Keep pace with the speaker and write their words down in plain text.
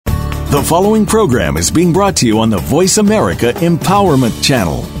The following program is being brought to you on the Voice America Empowerment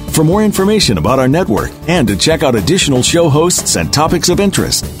Channel. For more information about our network and to check out additional show hosts and topics of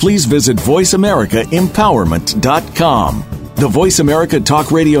interest, please visit voiceamericaempowerment.com. The Voice America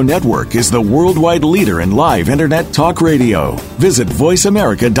Talk Radio Network is the worldwide leader in live Internet talk radio. Visit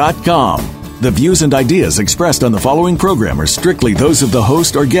voiceamerica.com. The views and ideas expressed on the following program are strictly those of the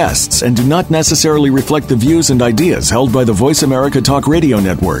host or guests and do not necessarily reflect the views and ideas held by the Voice America Talk Radio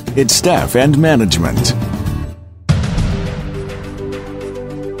Network, its staff, and management.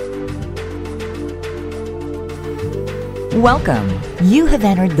 Welcome. You have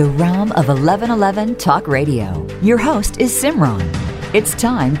entered the realm of 1111 Talk Radio. Your host is Simran. It's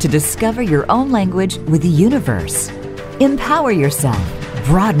time to discover your own language with the universe. Empower yourself,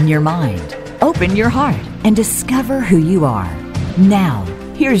 broaden your mind, open your heart, and discover who you are. Now,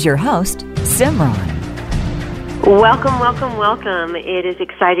 here's your host, Simran. Welcome, welcome, welcome. It is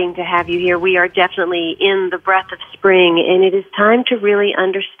exciting to have you here. We are definitely in the breath of spring, and it is time to really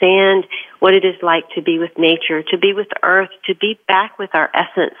understand what it is like to be with nature, to be with earth, to be back with our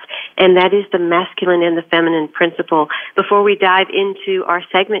essence, and that is the masculine and the feminine principle. Before we dive into our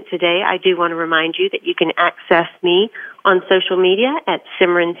segment today, I do want to remind you that you can access me on social media at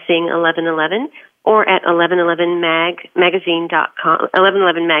Simran Singh 1111 or at 1111magazine.com,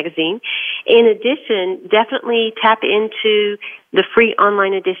 1111 magazine. In addition, definitely tap into the free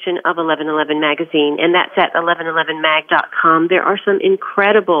online edition of 1111 magazine, and that's at 1111mag.com. There are some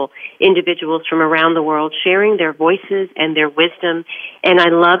incredible individuals from around the world sharing their voices and their wisdom, and I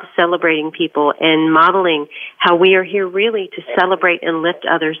love celebrating people and modeling how we are here really to celebrate and lift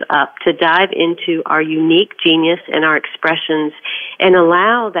others up, to dive into our unique genius and our expressions and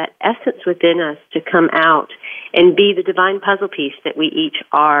allow that essence within us to come out and be the divine puzzle piece that we each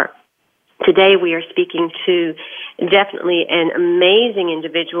are. Today we are speaking to definitely an amazing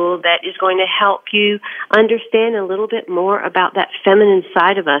individual that is going to help you understand a little bit more about that feminine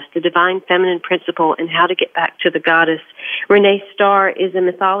side of us, the divine feminine principle, and how to get back to the goddess. Renee Starr is a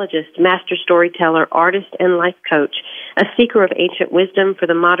mythologist, master storyteller, artist, and life coach, a seeker of ancient wisdom for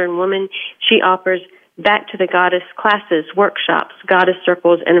the modern woman. She offers Back to the Goddess classes, workshops, goddess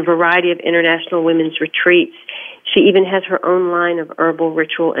circles, and a variety of international women's retreats. She even has her own line of herbal,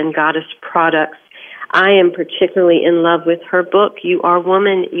 ritual, and goddess products. I am particularly in love with her book, You Are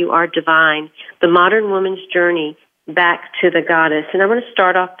Woman, You Are Divine, The Modern Woman's Journey Back to the Goddess. And I'm going to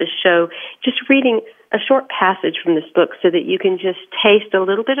start off the show just reading a short passage from this book so that you can just taste a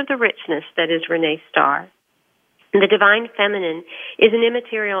little bit of the richness that is Renee Starr. The divine feminine is an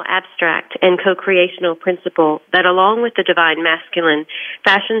immaterial, abstract, and co-creational principle that, along with the divine masculine,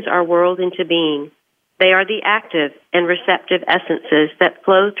 fashions our world into being. They are the active and receptive essences that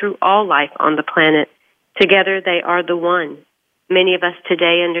flow through all life on the planet. Together, they are the one. Many of us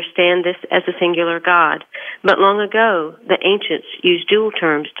today understand this as a singular God, but long ago, the ancients used dual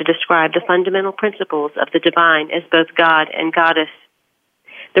terms to describe the fundamental principles of the divine as both God and goddess.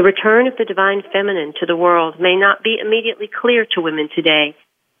 The return of the divine feminine to the world may not be immediately clear to women today.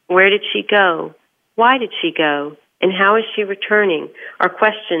 Where did she go? Why did she go? And how is she returning? Are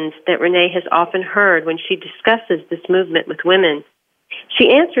questions that Renee has often heard when she discusses this movement with women.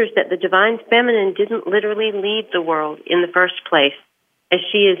 She answers that the divine feminine didn't literally leave the world in the first place, as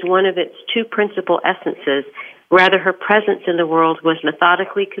she is one of its two principal essences. Rather, her presence in the world was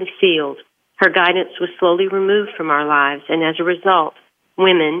methodically concealed. Her guidance was slowly removed from our lives, and as a result,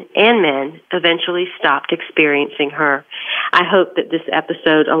 women and men eventually stopped experiencing her. I hope that this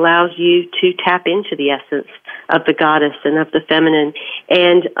episode allows you to tap into the essence of the goddess and of the feminine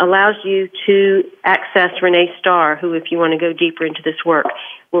and allows you to access Renee Starr, who, if you want to go deeper into this work,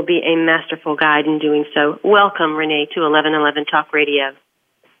 will be a masterful guide in doing so. Welcome, Renee, to 1111 Talk Radio.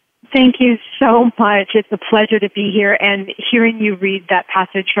 Thank you so much. It's a pleasure to be here, and hearing you read that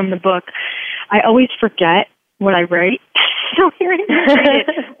passage from the book, I always forget what I write. So hearing you read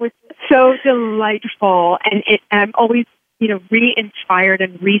it was so delightful, and I'm always, re-inspired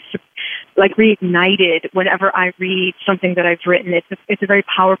and reignited whenever I read something that I've written. It's a very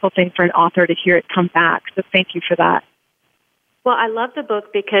powerful thing for an author to hear it come back. So thank you for that. Well, I love the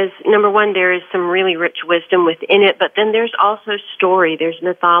book because, number one, there is some really rich wisdom within it, but then there's also story, there's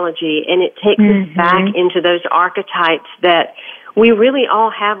mythology, and it takes us back into those archetypes that we really all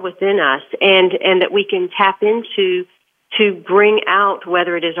have within us and that we can tap into to bring out,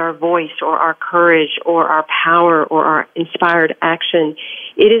 whether it is our voice or our courage or our power or our inspired action.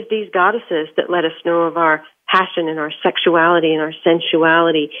 It is these goddesses that let us know of our passion and our sexuality and our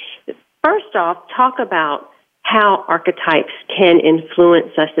sensuality. First off, talk about how archetypes can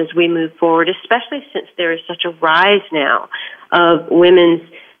influence us as we move forward, especially since there is such a rise now of women's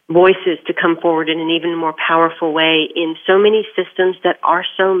voices to come forward in an even more powerful way in so many systems that are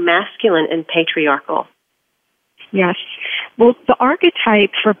so masculine and patriarchal. Yes. Well, the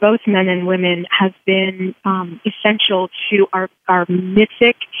archetype for both men and women has been essential to our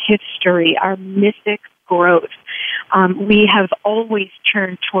mythic history, our mythic growth. We have always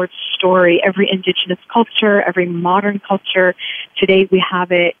turned towards story. Every indigenous culture, every modern culture, today we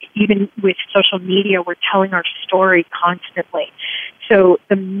have it. Even with social media, we're telling our story constantly. So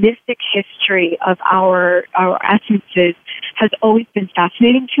the mythic history of our essences has always been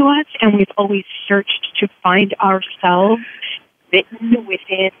fascinating to us, and we've always searched to find ourselves written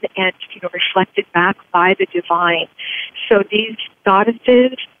within and reflected back by the divine. So these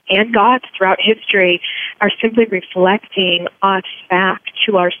goddesses and gods throughout history are simply reflecting us back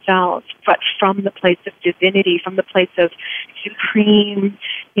to ourselves, but from the place of divinity, from the place of supreme,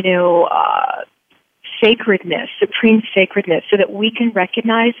 supreme sacredness, so that we can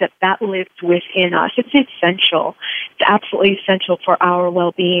recognize that lives within us. It's essential. It's absolutely essential for our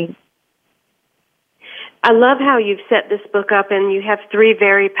well-being. I love how you've set this book up, and you have 3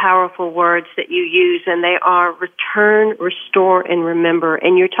 very powerful words that you use, and they are return, restore, and remember.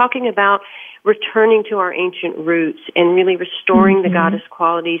 And you're talking about returning to our ancient roots and really restoring the goddess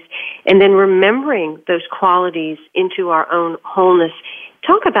qualities, and then remembering those qualities into our own wholeness.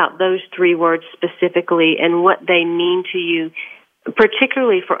 Talk about those 3 words specifically and what they mean to you,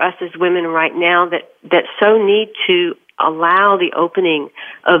 particularly for us as women right now that so need to allow the opening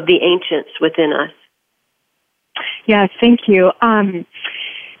of the ancients within us. Yeah, thank you.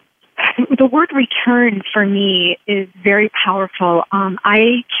 The word return for me is very powerful.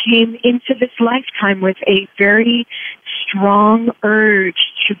 I came into this lifetime with a very strong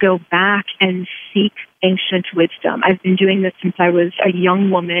urge to go back and seek ancient wisdom. I've been doing this since I was a young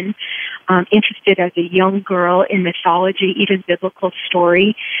woman, interested as a young girl in mythology, even biblical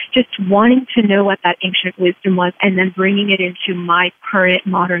story, just wanting to know what that ancient wisdom was and then bringing it into my current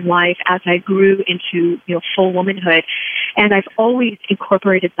modern life as I grew into full womanhood. And I've always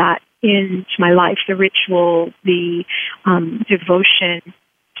incorporated that into my life, the ritual, the devotion.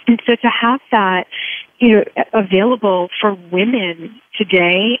 And so to have that available for women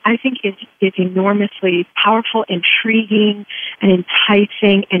today, I think is enormously powerful, intriguing, and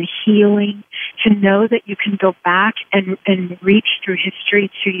enticing and healing to know that you can go back and reach through history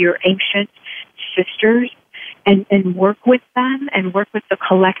to your ancient sisters and work with them and work with the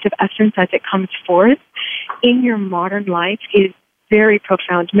collective essence as it comes forth in your modern life is very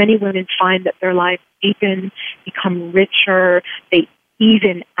profound. Many women find that their lives deepen, become richer, they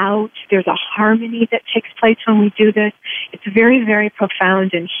even out. There's a harmony that takes place when we do this. It's very, very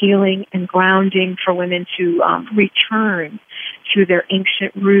profound and healing and grounding for women to return to their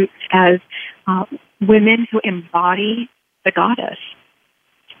ancient roots as women who embody the goddess.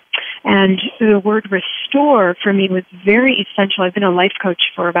 And the word restore for me was very essential. I've been a life coach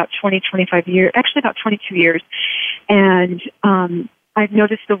for about 25 years, actually about 22 years. And I've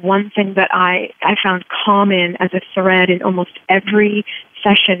noticed the one thing that I found common as a thread in almost every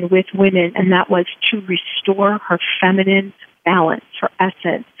session with women, and that was to restore her feminine balance, her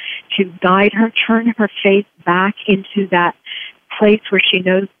essence, to guide her, turn her face back into that place where she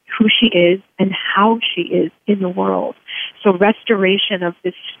knows who she is and how she is in the world. So restoration of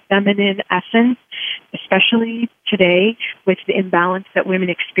this feminine essence, especially today with the imbalance that women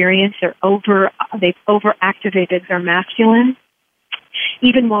experience, they've overactivated their masculine.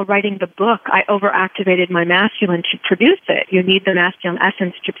 Even while writing the book, I overactivated my masculine to produce it. You need the masculine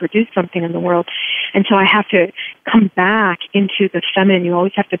essence to produce something in the world. And so I have to come back into the feminine. You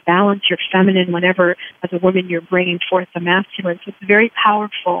always have to balance your feminine whenever, as a woman, you're bringing forth the masculine. So it's very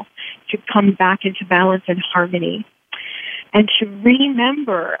powerful to come back into balance and harmony. And to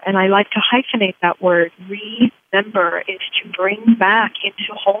remember, and I like to hyphenate that word, remember is to bring back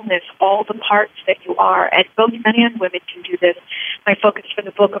into wholeness all the parts that you are. And both men and women can do this. My focus for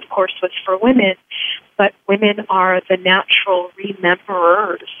the book, of course, was for women, but women are the natural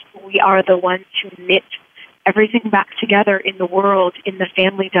rememberers. We are the ones who knit everything back together in the world, in the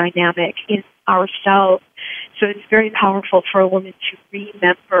family dynamic, in ourselves. So it's very powerful for a woman to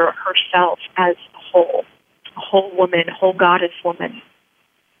remember herself as a whole woman, whole goddess woman.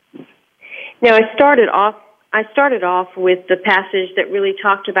 Now, I started off with the passage that really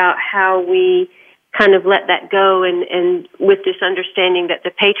talked about how we kind of let that go and with this understanding that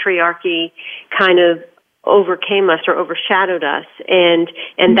the patriarchy kind of overcame us or overshadowed us, and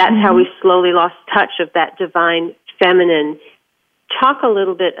that's how we slowly lost touch of that divine feminine. Talk a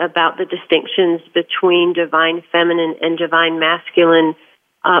little bit about the distinctions between divine feminine and divine masculine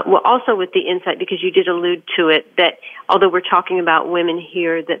also with the insight, because you did allude to it, that although we're talking about women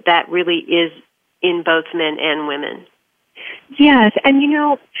here, that really is in both men and women. Yes, and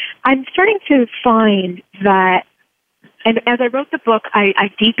I'm starting to find that, and as I wrote the book,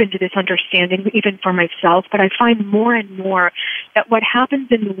 I deepened this understanding even for myself, but I find more and more that what happens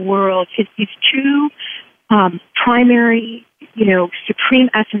in the world is these two primary, supreme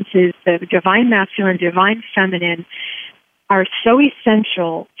essences, the divine masculine, divine feminine, are so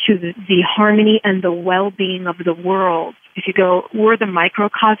essential to the harmony and the well-being of the world. If you go, we're the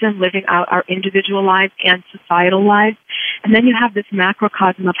microcosm living out our individual lives and societal lives, and then you have this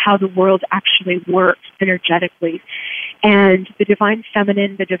macrocosm of how the world actually works energetically. And the divine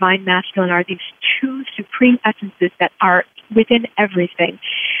feminine, the divine masculine are these two supreme essences that are within everything.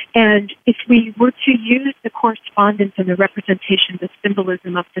 And if we were to use the correspondence and the representation, the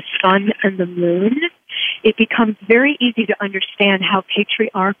symbolism of the sun and the moon, it becomes very easy to understand how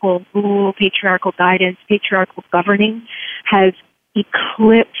patriarchal rule, patriarchal guidance, patriarchal governing has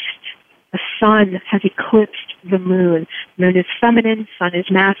eclipsed, the sun has eclipsed the moon. Moon is feminine, sun is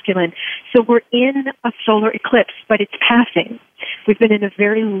masculine. So we're in a solar eclipse, but it's passing. We've been in a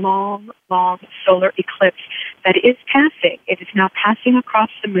very long, long solar eclipse that is passing. It is now passing across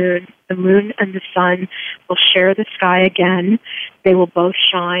the moon. The moon and the sun will share the sky again. They will both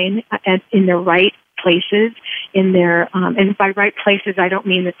shine in their right places, and by right places, I don't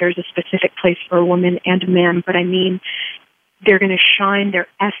mean that there's a specific place for a woman and a man, but I mean they're going to shine their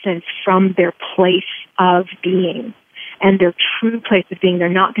essence from their place of being and their true place of being. They're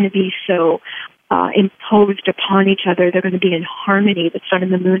not going to be so imposed upon each other. They're going to be in harmony. The sun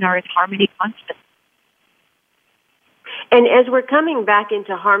and the moon are in harmony constantly. And as we're coming back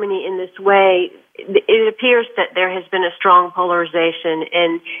into harmony in this way, it appears that there has been a strong polarization,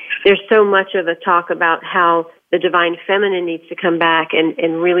 and there's so much of a talk about how the divine feminine needs to come back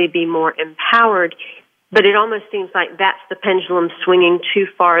and really be more empowered. But it almost seems like that's the pendulum swinging too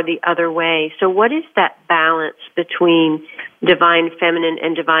far the other way. So what is that balance between divine feminine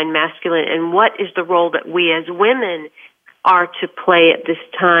and divine masculine, and what is the role that we as women are to play at this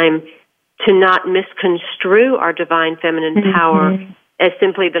time to not misconstrue our divine feminine power as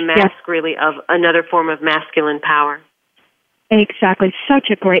simply the mask, really, of another form of masculine power? Exactly. Such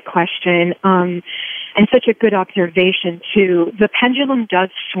a great question, and such a good observation, too. The pendulum does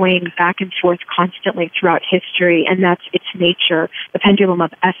swing back and forth constantly throughout history, and that's its nature, the pendulum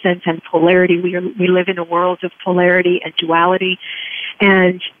of essence and polarity. We live in a world of polarity and duality,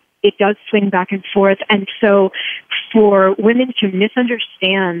 and it does swing back and forth. And so for women to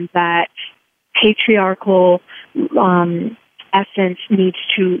misunderstand that patriarchal essence needs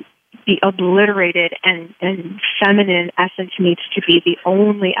to be obliterated and feminine essence needs to be the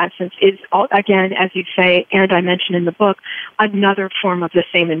only essence is, again, as you say, and I mentioned in the book, another form of the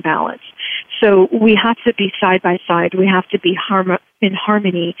same imbalance. So we have to be side by side. We have to be in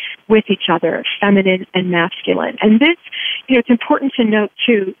harmony with each other, feminine and masculine. And this, it's important to note,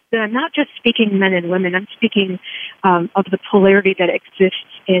 too, that I'm not just speaking men and women. I'm speaking of the polarity that exists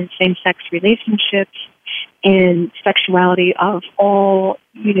in same-sex relationships, in sexuality of all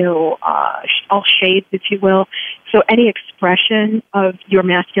shades, if you will. So any expression of your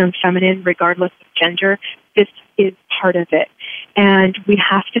masculine, feminine, regardless of gender, this is part of it. And we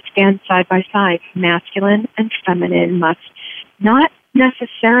have to stand side by side. Masculine and feminine must not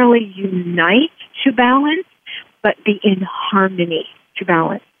necessarily unite to balance, but be in harmony to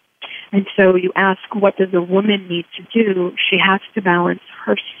balance. And so you ask, what does a woman need to do? She has to balance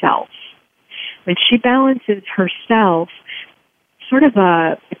herself. When she balances herself, sort of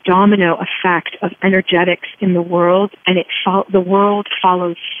a domino effect of energetics in the world, and the world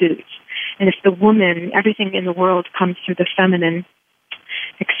follows suit. And if the woman, everything in the world comes through the feminine,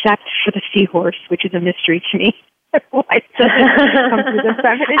 except for the seahorse, which is a mystery to me. Why does it come through the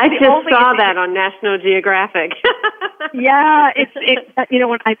feminine? I just saw that on National Geographic. Yeah,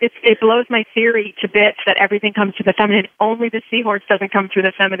 it blows my theory to bits that everything comes through the feminine. Only the seahorse doesn't come through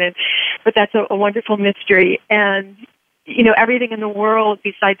the feminine, but that's a wonderful mystery. And everything in the world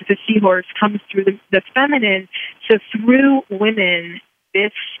besides the seahorse comes through the feminine. So through women,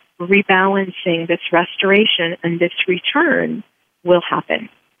 this rebalancing, this restoration, and this return will happen.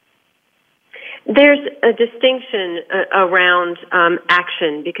 There's a distinction around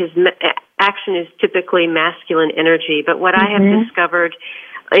action, because action is typically masculine energy. But what I have discovered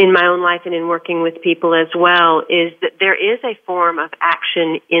in my own life and in working with people as well is that there is a form of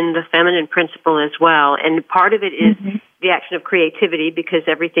action in the feminine principle as well. And part of it is the action of creativity, because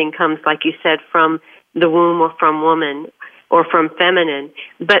everything comes, like you said, from the womb or from woman. or from feminine.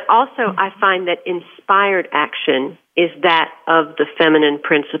 But also I find that inspired action is that of the feminine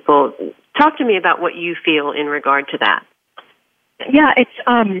principle. Talk to me about what you feel in regard to that. Yeah,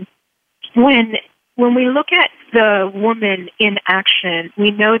 it's when we look at the woman in action,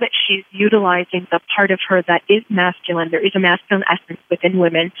 we know that she's utilizing the part of her that is masculine. There is a masculine essence within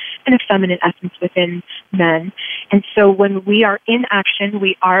women and a feminine essence within men. And so when we are in action,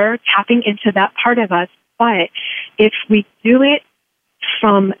 we are tapping into that part of us. But if we do it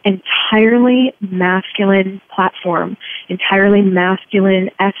from entirely masculine platform, entirely masculine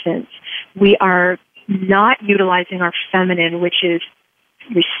essence, we are not utilizing our feminine, which is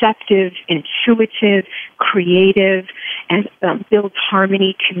receptive, intuitive, creative, and builds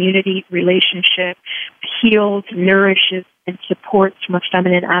harmony, community, relationship, heals, nourishes, and supports from a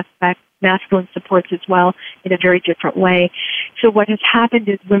feminine aspect. Masculine supports as well in a very different way. So what has happened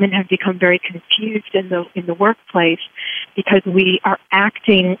is women have become very confused in the workplace because we are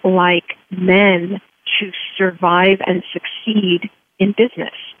acting like men to survive and succeed in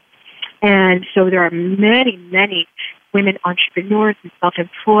business. And so there are many, many women entrepreneurs and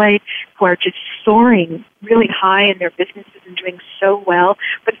self-employed who are just soaring really high in their businesses and doing so well,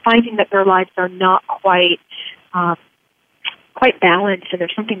 but finding that their lives are not quite balanced and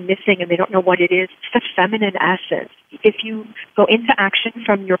there's something missing and they don't know what it is. It's the feminine essence. If you go into action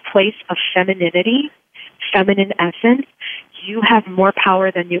from your place of femininity, feminine essence, you have more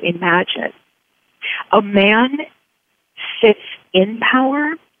power than you imagine. A man sits in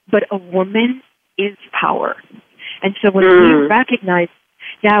power, but a woman is power. And so when we recognize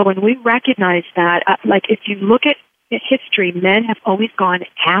that, like if you look at history, men have always gone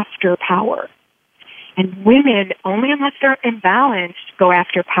after power. And women, only unless they're imbalanced, go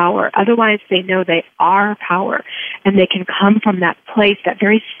after power. Otherwise, they know they are power. And they can come from that place, that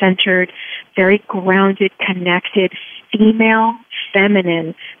very centered, very grounded, connected, female,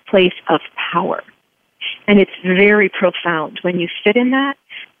 feminine place of power. And it's very profound. When you sit in that,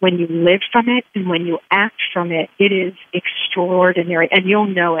 when you live from it, and when you act from it, it is extraordinary. And you'll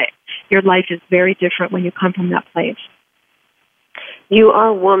know it. Your life is very different when you come from that place. You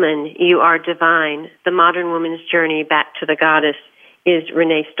are woman. You are divine. The Modern Woman's Journey Back to the Goddess is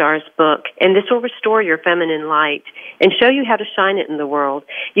Renee Starr's book. And this will restore your feminine light and show you how to shine it in the world.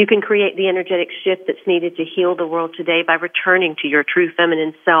 You can create the energetic shift that's needed to heal the world today by returning to your true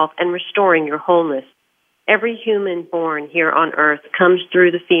feminine self and restoring your wholeness. Every human born here on earth comes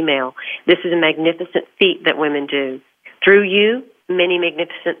through the female. This is a magnificent feat that women do. Through you, many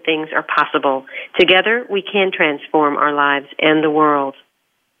magnificent things are possible. Together, we can transform our lives and the world.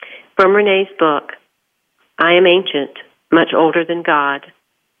 From Renee's book, I am ancient, much older than God.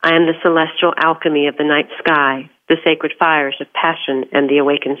 I am the celestial alchemy of the night sky, the sacred fires of passion and the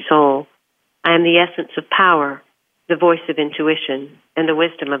awakened soul. I am the essence of power, the voice of intuition, and the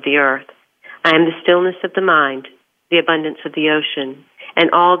wisdom of the earth. I am the stillness of the mind, the abundance of the ocean, and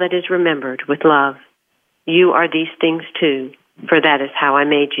all that is remembered with love. You are these things too, for that is how I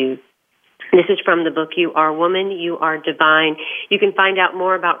made you. This is from the book, You Are Woman, You Are Divine. You can find out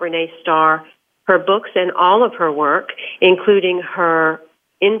more about Renee Starr, her books, and all of her work, including her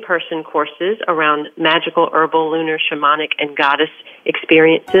in-person courses around magical, herbal, lunar, shamanic, and goddess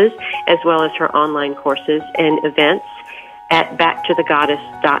experiences, as well as her online courses and events at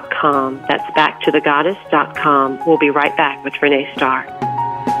backtothegoddess.com. That's backtothegoddess.com. We'll be right back with Renee Starr.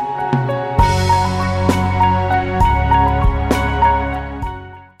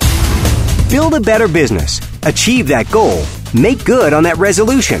 Build a better business. Achieve that goal. Make good on that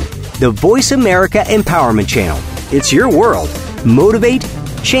resolution. The Voice America Empowerment Channel. It's your world. Motivate,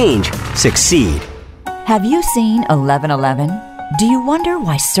 change, succeed. Have you seen 1111? Do you wonder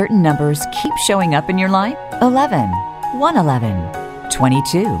why certain numbers keep showing up in your life? 11, 111,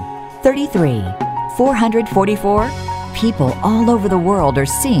 22, 33, 444. People all over the world are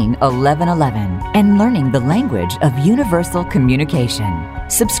seeing 1111 and learning the language of universal communication.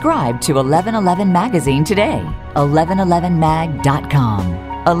 Subscribe to 1111 Magazine today. 1111mag.com.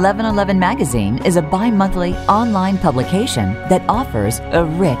 1111 Magazine is a bi-monthly online publication that offers a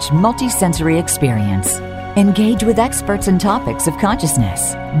rich multisensory experience. Engage with experts in topics of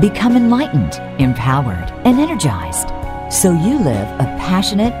consciousness. Become enlightened, empowered, and energized, so you live a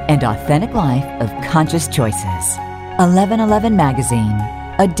passionate and authentic life of conscious choices. 1111 Magazine,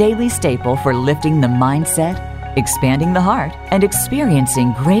 a daily staple for lifting the mindset, expanding the heart, and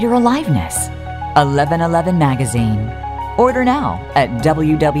experiencing greater aliveness. 1111 Magazine. Order now at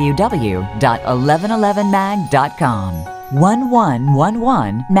www.1111mag.com.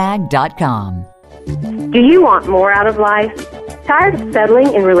 1111mag.com. Do you want more out of life? Tired of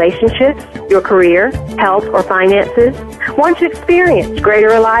settling in relationships, your career, health, or finances? Want to experience greater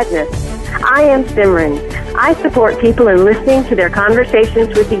aliveness? I am Simran. I support people in listening to their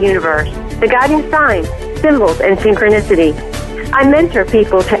conversations with the universe, the guiding signs, symbols, and synchronicity. I mentor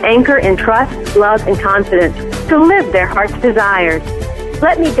people to anchor in trust, love, and confidence to live their heart's desires.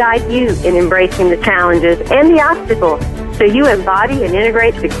 Let me guide you in embracing the challenges and the obstacles so you embody and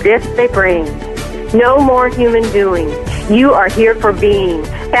integrate the gifts they bring. No more human doing. You are here for being,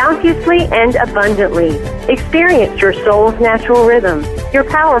 bounteously and abundantly. Experience your soul's natural rhythm, your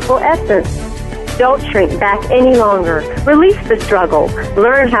powerful essence. Don't shrink back any longer. Release the struggle.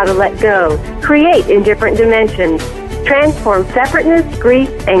 Learn how to let go. Create in different dimensions. Transform separateness, grief,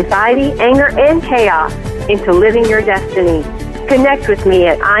 anxiety, anger, and chaos into living your destiny. Connect with me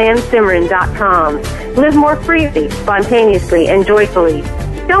at IamSimran.com. Live more freely, spontaneously, and joyfully.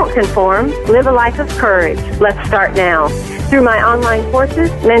 Don't conform. Live a life of courage. Let's start now. Through my online courses,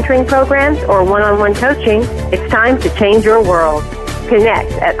 mentoring programs, or one-on-one coaching, it's time to change your world.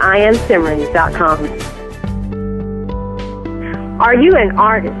 Connect at IamSimran.com. Are you an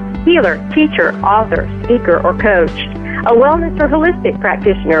artist, healer, teacher, author, speaker, or coach? A wellness or holistic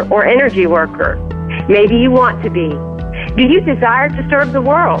practitioner or energy worker? Maybe you want to be. Do you desire to serve the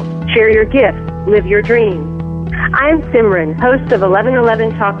world, share your gifts, live your dreams? I am Simran, host of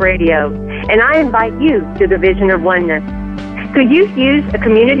 1111 Talk Radio, and I invite you to the vision of oneness. Could you use a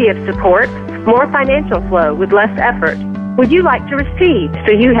community of support, more financial flow with less effort? Would you like to receive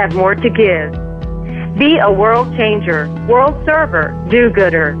so you have more to give? Be a world changer, world server,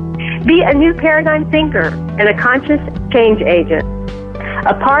 do-gooder. Be a new paradigm thinker and a conscious change agent.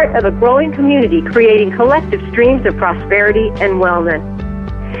 A part of a growing community creating collective streams of prosperity and wellness.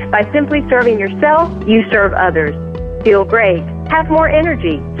 By simply serving yourself, you serve others. Feel great, have more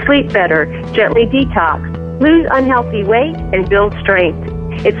energy, sleep better, gently detox, lose unhealthy weight, and build strength.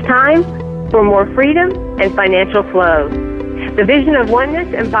 It's time for more freedom and financial flow. The vision of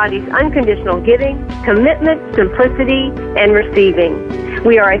oneness embodies unconditional giving, commitment, simplicity, and receiving.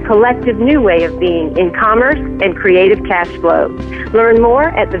 We are a collective new way of being in commerce and creative cash flow. Learn more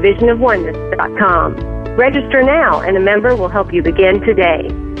at thevisionofoneness.com. Register now, and a member will help you begin today.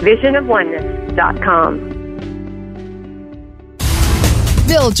 visionofoneness.com.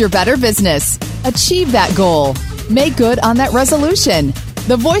 Build your better business. Achieve that goal. Make good on that resolution.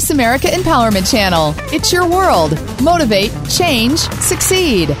 The Voice America Empowerment Channel. It's your world. Motivate, change,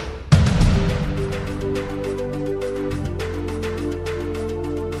 succeed.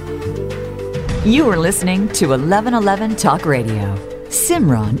 You are listening to 1111 Talk Radio.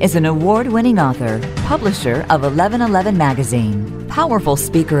 Simran is an award-winning author, publisher of 1111 Magazine, powerful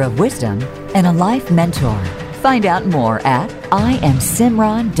speaker of wisdom, and a life mentor. Find out more at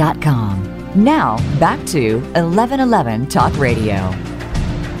IamSimran.com. Now, back to 1111 Talk Radio.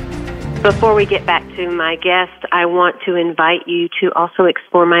 Before we get back to my guest, I want to invite you to also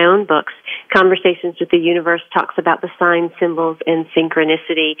explore my own books. Conversations with the Universe talks about the signs, symbols, and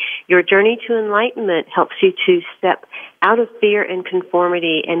synchronicity. Your journey to enlightenment helps you to step out of fear and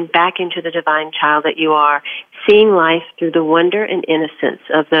conformity and back into the divine child that you are, seeing life through the wonder and innocence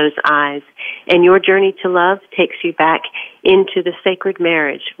of those eyes. And your journey to love takes you back into the sacred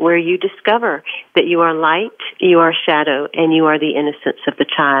marriage where you discover that you are light, you are shadow, and you are the innocence of the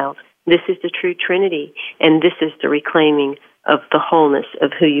child. This is the true Trinity, and this is the reclaiming of the wholeness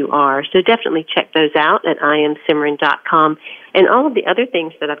of who you are. So definitely check those out at IamSimran.com and all of the other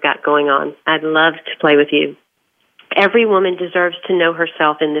things that I've got going on. I'd love to play with you. Every woman deserves to know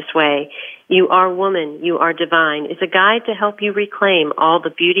herself in this way. You are woman, you are divine. It's a guide to help you reclaim all the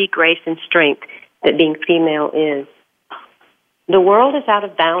beauty, grace, and strength that being female is. The world is out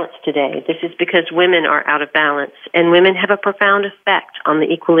of balance today. This is because women are out of balance, and women have a profound effect on the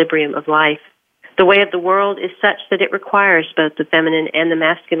equilibrium of life. The way of the world is such that it requires both the feminine and the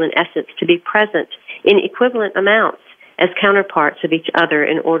masculine essence to be present in equivalent amounts as counterparts of each other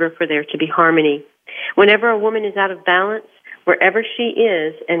in order for there to be harmony. Whenever a woman is out of balance, wherever she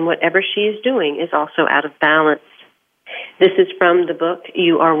is and whatever she is doing is also out of balance. This is from the book,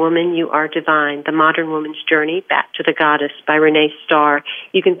 You Are Woman, You Are Divine, The Modern Woman's Journey Back to the Goddess by Renee Starr.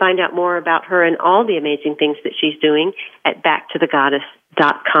 You can find out more about her and all the amazing things that she's doing at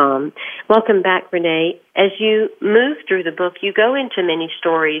backtothegoddess.com. Welcome back, Renee. As you move through the book, you go into many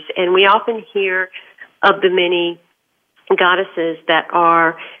stories, and we often hear of the many goddesses that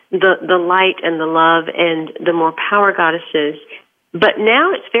are the light and the love and the more power goddesses. But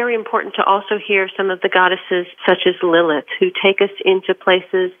now it's very important to also hear some of the goddesses such as Lilith, who take us into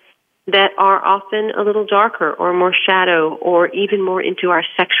places that are often a little darker or more shadow or even more into our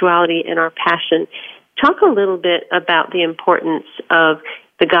sexuality and our passion. Talk a little bit about the importance of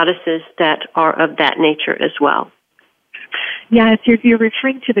the goddesses that are of that nature as well. Yes, you're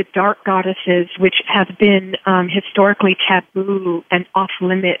referring to the dark goddesses, which have been historically taboo and off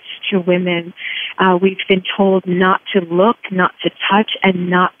limits to women. We've been told not to look, not to touch, and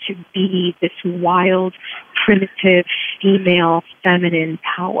not to be this wild, primitive, female, feminine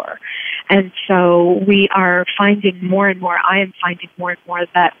power. And so we are finding more and more, I am finding more and more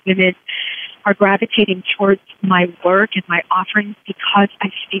that women are gravitating towards my work and my offerings because I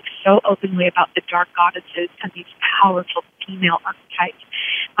speak so openly about the dark goddesses and these powerful female archetypes.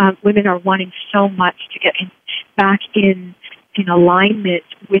 Women are wanting so much to get back in alignment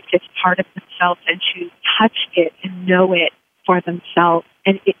with this part of themselves and to touch it and know it for themselves,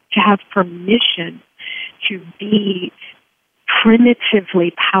 and to have permission to be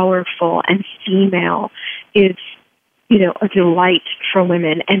primitively powerful and female is a delight for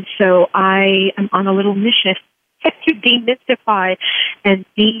women. And so I am on a little mission to demystify and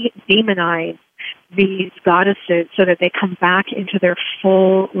demonize these goddesses so that they come back into their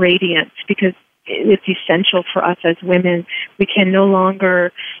full radiance, because it's essential for us as women. We can no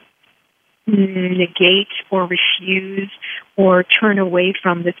longer negate or refuse or turn away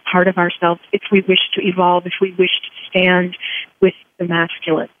from this part of ourselves if we wish to evolve, if we wish to stand with the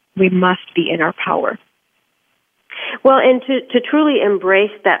masculine. We must be in our power. Well, and to truly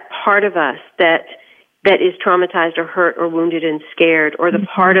embrace that part of us that is traumatized or hurt or wounded and scared, or the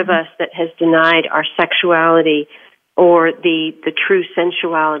part of us that has denied our sexuality or the true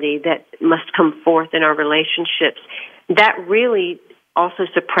sensuality that must come forth in our relationships, that really also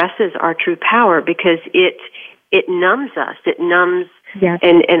suppresses our true power, because it numbs us. It numbs yes.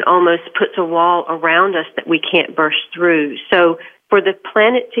 and almost puts a wall around us that we can't burst through. So for the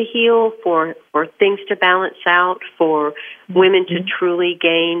planet to heal, for things to balance out, for women to truly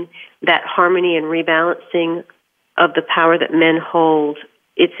gain that harmony and rebalancing of the power that men hold,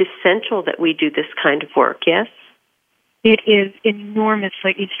 it's essential that we do this kind of work, yes? It is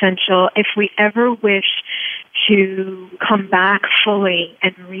enormously essential. If we ever wish to come back fully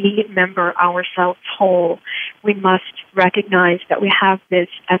and remember ourselves whole, we must recognize that we have this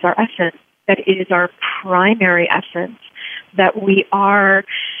as our essence, that it is our primary essence, that we are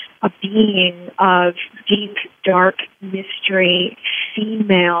a being of deep, dark mystery,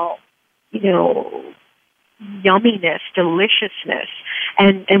 female, yumminess, deliciousness,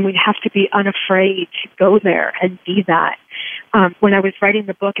 and we have to be unafraid to go there and be that. When I was writing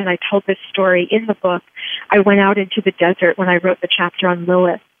the book, and I told this story in the book, I went out into the desert when I wrote the chapter on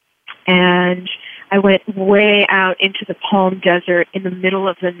Lilith, and I went way out into the Palm Desert in the middle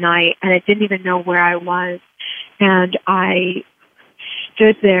of the night, and I didn't even know where I was, and I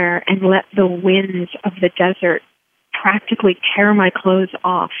stood there and let the winds of the desert practically tear my clothes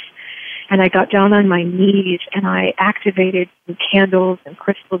off. And I got down on my knees and I activated some candles and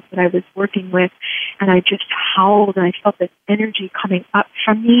crystals that I was working with, and I just howled, and I felt this energy coming up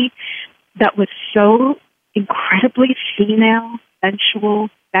from me that was so incredibly female, sensual,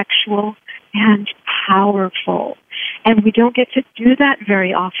 sexual, and powerful. And we don't get to do that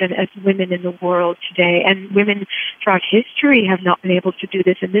very often as women in the world today. And women throughout history have not been able to do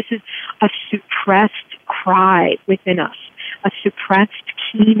this. And this is a suppressed cry within us, a suppressed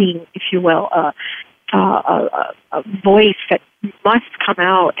keening, if you will, a voice that must come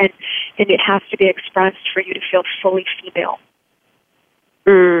out, and it has to be expressed for you to feel fully female.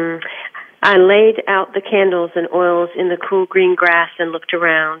 I laid out the candles and oils in the cool green grass and looked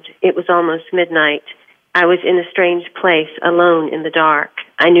around. It was almost midnight. I was in a strange place, alone in the dark.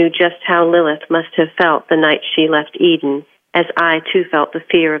 I knew just how Lilith must have felt the night she left Eden, as I, too, felt the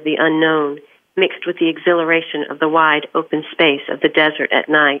fear of the unknown, mixed with the exhilaration of the wide, open space of the desert at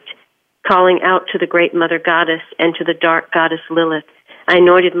night. Calling out to the great Mother Goddess and to the dark Goddess Lilith, I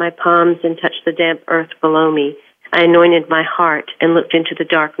anointed my palms and touched the damp earth below me. I anointed my heart and looked into the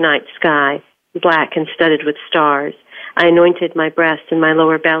dark night sky, black and studded with stars. I anointed my breast and my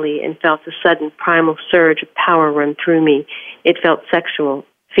lower belly and felt a sudden primal surge of power run through me. It felt sexual,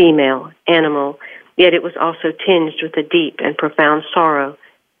 female, animal, yet it was also tinged with a deep and profound sorrow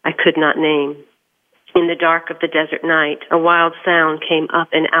I could not name. In the dark of the desert night, a wild sound came up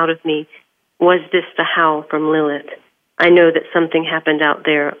and out of me. Was this the howl from Lilith? I know that something happened out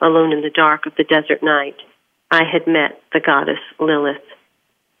there, alone in the dark of the desert night. I had met the goddess Lilith.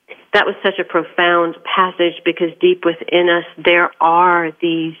 That was such a profound passage, because deep within us there are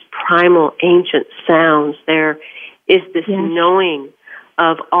these primal ancient sounds. There is this knowing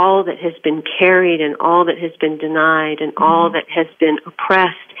of all that has been carried and all that has been denied and all that has been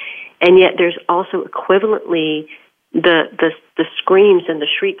oppressed. And yet there's also equivalently the screams and the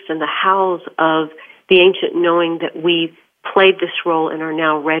shrieks and the howls of the ancient knowing that we've played this role and are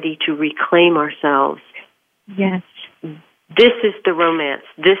now ready to reclaim ourselves. Yes. This is the romance.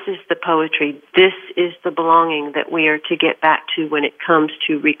 This is the poetry. This is the belonging that we are to get back to when it comes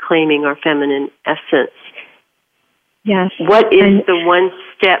to reclaiming our feminine essence. Yes. What is the one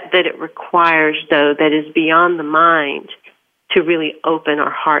step that it requires, though, that is beyond the mind to really open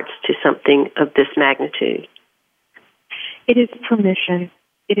our hearts to something of this magnitude? It is permission.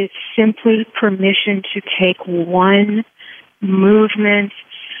 It is simply permission to take one movement,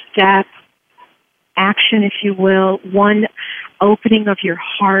 step, action, if you will, one opening of your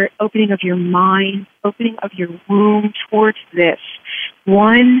heart, opening of your mind, opening of your womb towards this,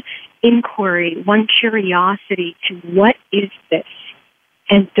 one inquiry, one curiosity to what is this,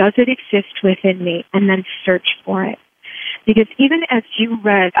 and does it exist within me, and then search for it. Because even as you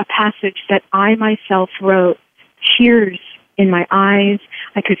read a passage that I myself wrote, tears in my eyes,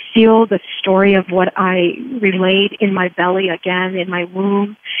 I could feel the story of what I relayed in my belly again, in my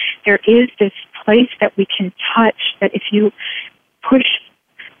womb. There is this place that we can touch that if you push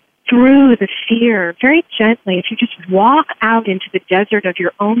through the fear very gently, if you just walk out into the desert of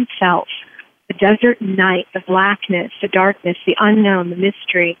your own self, the desert night, the blackness, the darkness, the unknown, the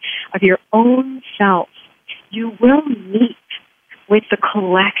mystery of your own self, you will meet with the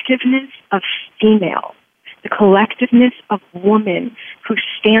collectiveness of female, the collectiveness of woman who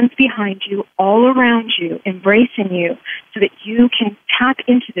stands behind you, all around you, embracing you, so that you can tap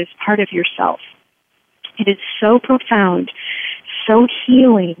into this part of yourself. It is so profound, so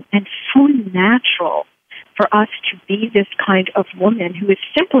healing, and so natural for us to be this kind of woman who is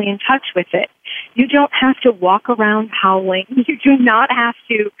simply in touch with it. You don't have to walk around howling. You do not have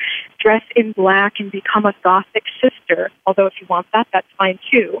to dress in black and become a Gothic sister, although if you want that, that's fine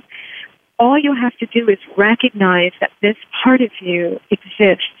too. All you have to do is recognize that this part of you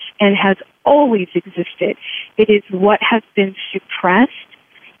exists and has always existed. It is what has been suppressed,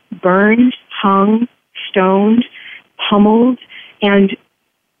 burned, hung, stoned, pummeled, and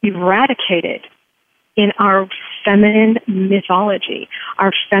eradicated in our feminine mythology,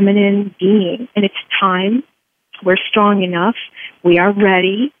 our feminine being. And it's time. We're strong enough. We are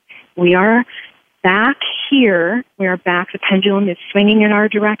ready. We are back here. We are back. The pendulum is swinging in our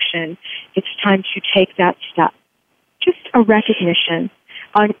direction. It's time to take that step. Just a recognition,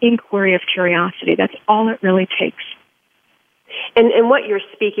 an inquiry of curiosity. That's all it really takes. And what you're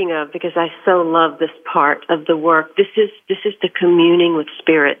speaking of, because I so love this part of the work, this is the communing with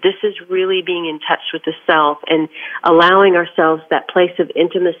spirit. This is really being in touch with the self and allowing ourselves that place of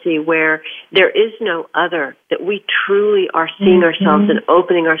intimacy where there is no other, that we truly are seeing ourselves and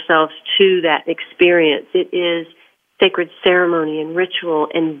opening ourselves to that experience. It is sacred ceremony and ritual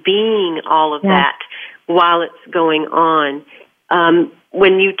and being all of that while it's going on.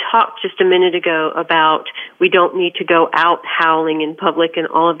 When you talked just a minute ago about we don't need to go out howling in public and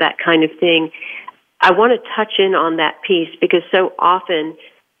all of that kind of thing, I want to touch in on that piece because so often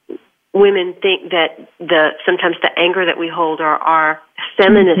women think that sometimes the anger that we hold or our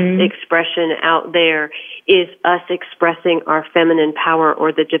feminist expression out there is us expressing our feminine power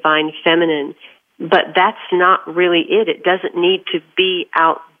or the divine feminine. But that's not really it. It doesn't need to be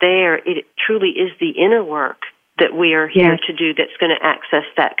out there. It truly is the inner work that we are here to do that's going to access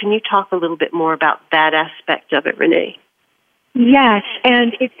that. Can you talk a little bit more about that aspect of it, Renee? Yes,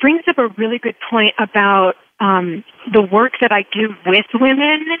 and it brings up a really good point about the work that I do with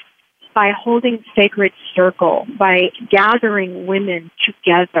women by holding sacred circle, by gathering women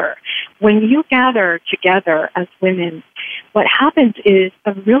together. When you gather together as women, what happens is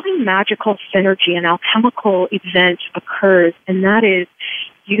a really magical synergy, an alchemical event occurs, and that is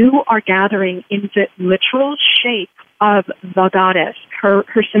you are gathering in the literal shape of the goddess. Her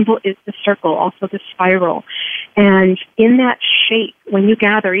symbol is the circle, also the spiral. And in that shape, when you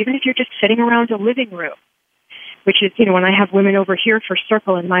gather, even if you're just sitting around a living room, which is, when I have women over here for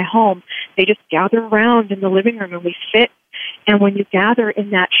circle in my home, they just gather around in the living room and we sit. And when you gather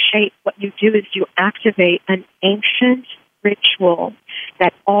in that shape, what you do is you activate an ancient ritual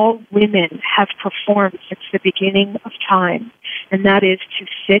that all women have performed since the beginning of time, and that is to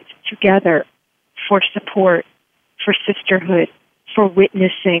sit together for support, for sisterhood, for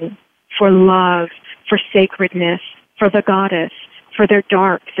witnessing, for love, for sacredness, for the goddess, for their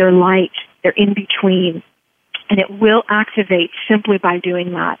dark, their light, their in-between. And it will activate simply by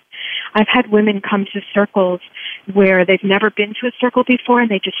doing that. I've had women come to circles where they've never been to a circle before, and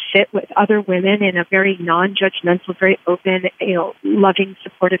they just sit with other women in a very non-judgmental, very open, loving,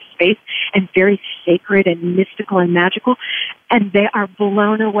 supportive space, and very sacred and mystical and magical. And they are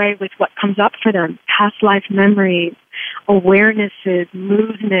blown away with what comes up for them. Past life memories, awarenesses,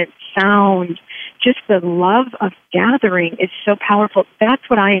 movement, sound, just the love of gathering is so powerful. That's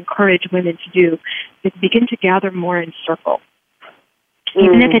what I encourage women to do, is begin to gather more in circle.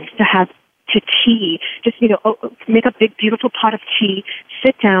 Even if it's to tea, just, make a big, beautiful pot of tea,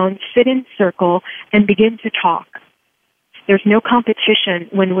 sit down, sit in circle, and begin to talk. There's no competition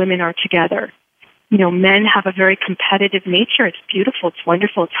when women are together. Men have a very competitive nature. It's beautiful. It's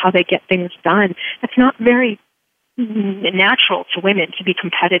wonderful. It's how they get things done. It's not very natural to women to be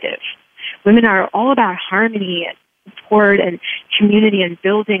competitive. Women are all about harmony and support and community and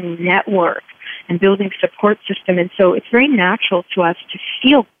building network and building support system. And so it's very natural to us to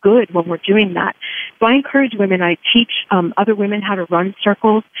feel good when we're doing that. So I encourage women. I teach other women how to run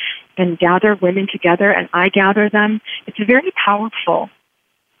circles and gather women together, and I gather them. It's very powerful.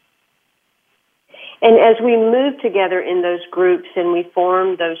 And as we move together in those groups and we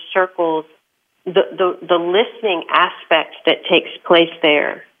form those circles, the listening aspect that takes place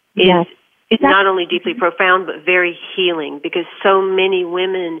there is not only deeply profound, but very healing, because so many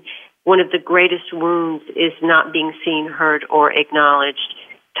women, one of the greatest wounds is not being seen, heard, or acknowledged.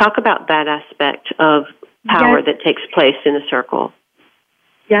 Talk about that aspect of power that takes place in a circle.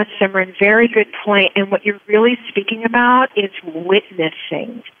 Yes, Simran, very good point. And what you're really speaking about is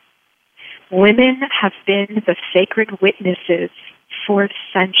witnessing. Women have been the sacred witnesses for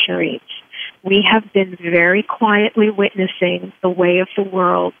centuries. We have been very quietly witnessing the way of the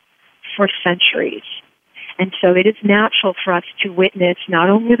world for centuries. And so it is natural for us to witness not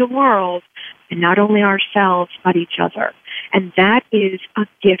only the world and not only ourselves, but each other. And that is a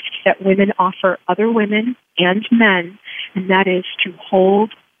gift that women offer other women and men, and that is to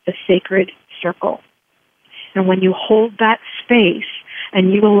hold the sacred circle. And when you hold that space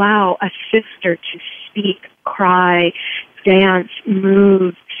and you allow a sister to speak, cry, dance,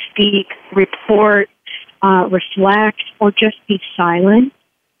 move, speak, report, reflect, or just be silent,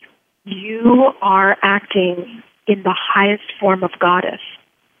 you are acting in the highest form of goddess.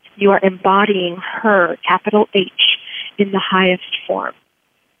 You are embodying her, capital H, in the highest form,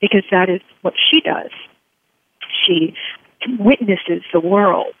 because that is what she does. She witnesses the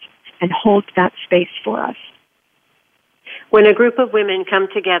world and holds that space for us. When a group of women come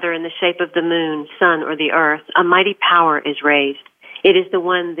together in the shape of the moon, sun, or the earth, a mighty power is raised. It is the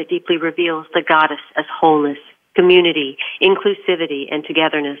one that deeply reveals the goddess as wholeness, community, inclusivity, and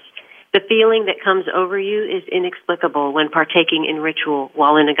togetherness. The feeling that comes over you is inexplicable when partaking in ritual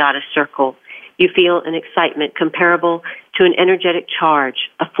while in a goddess circle. You feel an excitement comparable to an energetic charge,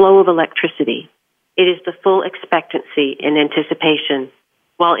 a flow of electricity. It is the full expectancy and anticipation.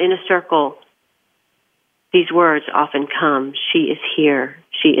 While in a circle, these words often come, she is here,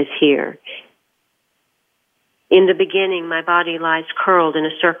 she is here. In the beginning, my body lies curled in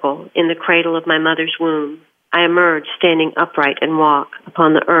a circle in the cradle of my mother's womb. I emerge standing upright and walk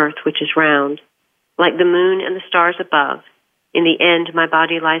upon the earth, which is round. Like the moon and the stars above, in the end, my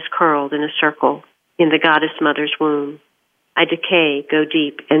body lies curled in a circle in the goddess mother's womb. I decay, go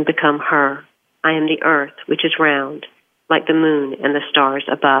deep, and become her. I am the earth, which is round, like the moon and the stars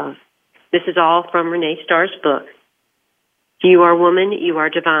above. This is all from Renee Starr's book, You Are Woman, You Are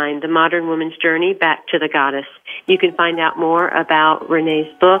Divine, The Modern Woman's Journey Back to the Goddess. You can find out more about Renee's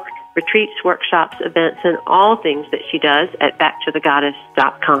book, retreats, workshops, events, and all things that she does at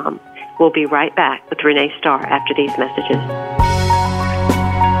backtothegoddess.com. We'll be right back with Renee Starr after these messages.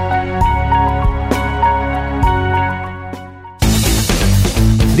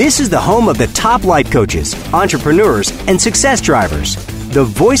 This is the home of the top life coaches, entrepreneurs, and success drivers. The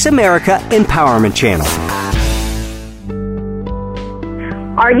Voice America Empowerment Channel.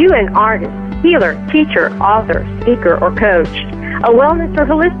 Are you an artist, healer, teacher, author, speaker, or coach? A wellness or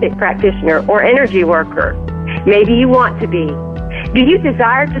holistic practitioner or energy worker? Maybe you want to be. Do you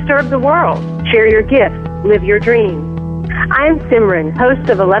desire to serve the world, share your gifts, live your dreams? I am Simran, host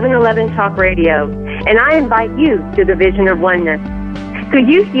of 1111 Talk Radio, and I invite you to the Vision of Oneness. Could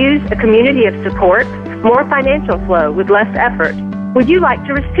you use a community of support, more financial flow with less effort? Would you like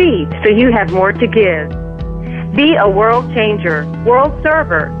to receive so you have more to give? Be a world changer, world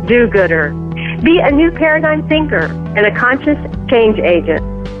server, do-gooder. Be a new paradigm thinker and a conscious change agent.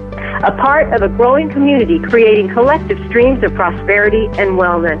 A part of a growing community creating collective streams of prosperity and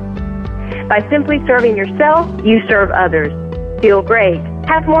wellness. By simply serving yourself, you serve others. Feel great,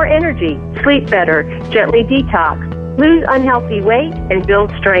 have more energy, sleep better, gently detox, lose unhealthy weight, and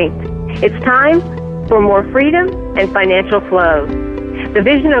build strength. It's time for more freedom and financial flow. The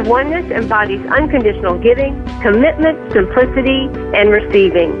Vision of Oneness embodies unconditional giving, commitment, simplicity, and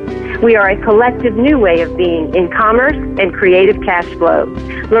receiving. We are a collective new way of being in commerce and creative cash flow.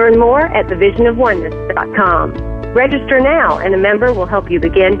 Learn more at thevisionofoneness.com. Register now, and a member will help you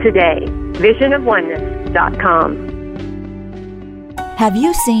begin today. visionofoneness.com. Have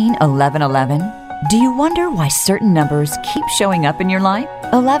you seen 1111? Do you wonder why certain numbers keep showing up in your life?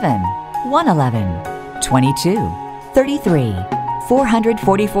 11, 111, 22, 33,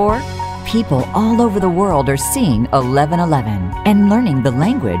 444? People all over the world are seeing 1111 and learning the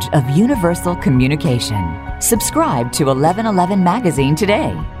language of universal communication. Subscribe to 1111 Magazine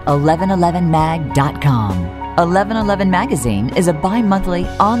today. 1111mag.com. 1111 Magazine is a bi-monthly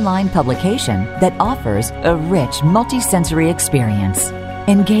online publication that offers a rich multisensory experience.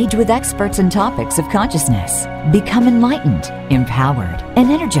 Engage with experts in topics of consciousness. Become enlightened, empowered,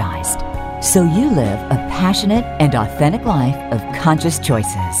 and energized, so you live a passionate and authentic life of conscious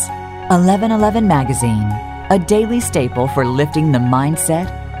choices. 1111 Magazine, a daily staple for lifting the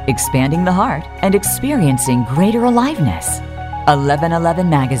mindset, expanding the heart, and experiencing greater aliveness. 1111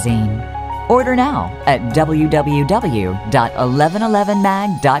 Magazine. Order now at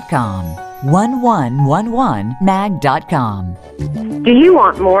www.1111mag.com. 1111mag.com. Do you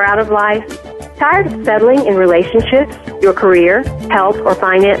want more out of life? Tired of settling in relationships, your career, health, or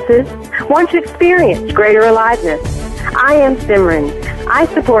finances? Want to experience greater aliveness? I am Simran. I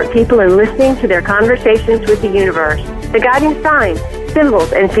support people in listening to their conversations with the universe, the guiding signs,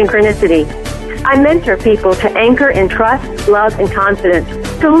 symbols, and synchronicity. I mentor people to anchor in trust, love, and confidence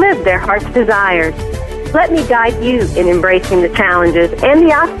to live their heart's desires. Let me guide you in embracing the challenges and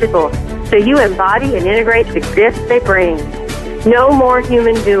the obstacles so you embody and integrate the gifts they bring. No more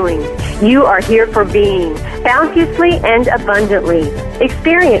human doing. You are here for being, bounteously and abundantly.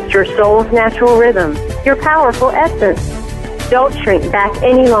 Experience your soul's natural rhythm, your powerful essence. Don't shrink back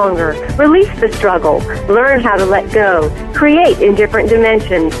any longer. Release the struggle. Learn how to let go. Create in different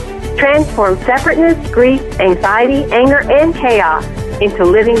dimensions. Transform separateness, grief, anxiety, anger, and chaos into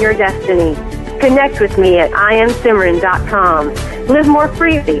living your destiny. Connect with me at IamSimran.com. Live more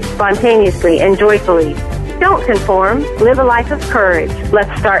freely, spontaneously, and joyfully. Don't conform. Live a life of courage.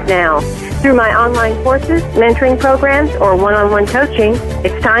 Let's start now. Through my online courses, mentoring programs, or one-on-one coaching,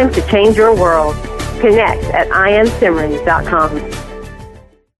 it's time to change your world. Connect at IamSimran.com.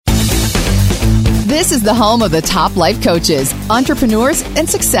 This is the home of the top life coaches, entrepreneurs, and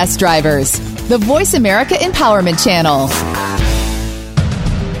success drivers. The Voice America Empowerment Channel.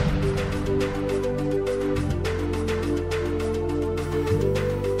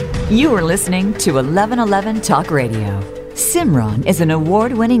 You are listening to 1111 Talk Radio. Simran is an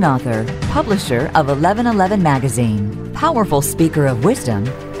award-winning author, publisher of 1111 Magazine, powerful speaker of wisdom,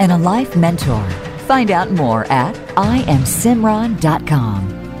 and a life mentor. Find out more at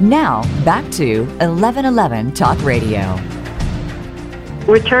IamSimran.com. Now, back to 1111 Talk Radio.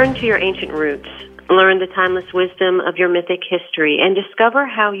 Return to your ancient roots. Learn the timeless wisdom of your mythic history and discover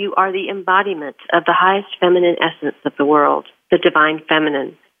how you are the embodiment of the highest feminine essence of the world, the divine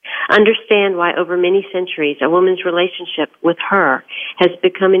feminine. Understand why over many centuries a woman's relationship with her has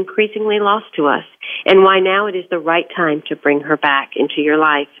become increasingly lost to us, and why now it is the right time to bring her back into your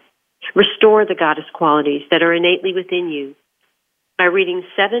life. Restore the goddess qualities that are innately within you by reading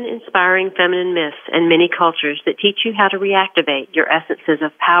 7 inspiring feminine myths and many cultures that teach you how to reactivate your essences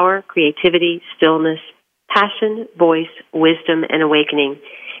of power, creativity, stillness, passion, voice, wisdom, and awakening.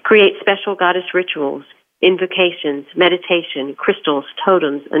 Create special goddess rituals, invocations, meditation, crystals,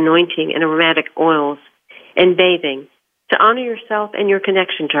 totems, anointing, and aromatic oils, and bathing to honor yourself and your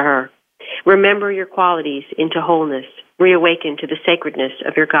connection to her. Remember your qualities into wholeness. Reawaken to the sacredness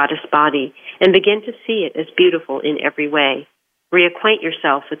of your goddess body and begin to see it as beautiful in every way. Reacquaint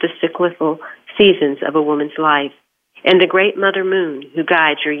yourself with the cyclical seasons of a woman's life and the great Mother Moon who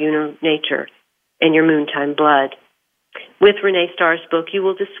guides your lunar nature and your moontime blood. With Renee Starr's book, you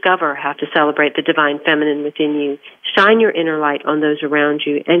will discover how to celebrate the divine feminine within you, shine your inner light on those around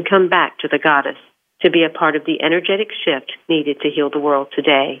you, and come back to the goddess to be a part of the energetic shift needed to heal the world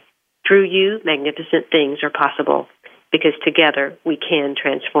today. Through you, magnificent things are possible, because together we can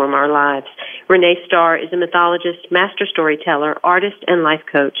transform our lives. Renee Starr is a mythologist, master storyteller, artist, and life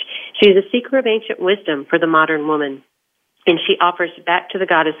coach. She is a seeker of ancient wisdom for the modern woman, and she offers Back to the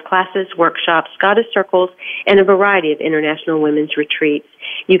Goddess classes, workshops, goddess circles, and a variety of international women's retreats.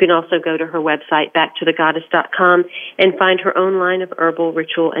 You can also go to her website, backtothegoddess.com, and find her own line of herbal,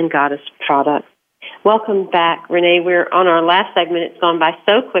 ritual, and goddess products. Welcome back, Renee. We're on our last segment. It's gone by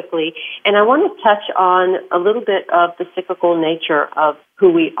so quickly, and I want to touch on a little bit of the cyclical nature of who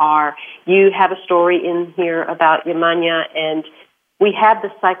we are. You have a story in here about Yamanya, and we have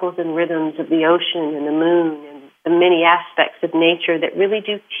the cycles and rhythms of the ocean and the moon and the many aspects of nature that really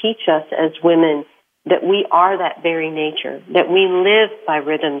do teach us as women that we are that very nature, that we live by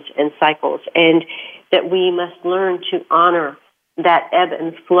rhythms and cycles, and that we must learn to honor that ebb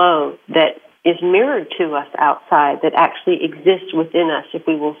and flow that is mirrored to us outside, that actually exists within us if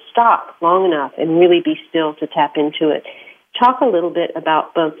we will stop long enough and really be still to tap into it. Talk a little bit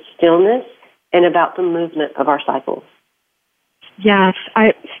about both stillness and about the movement of our cycles. Yes,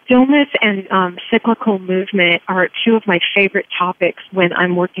 stillness and cyclical movement are two of my favorite topics when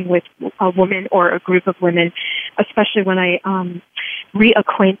I'm working with a woman or a group of women, especially when I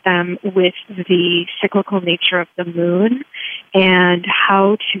reacquaint them with the cyclical nature of the moon and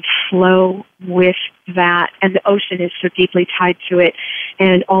how to flow with that. And the ocean is so deeply tied to it,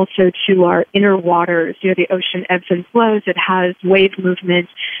 and also to our inner waters. You know, the ocean ebbs and flows. It has wave movement,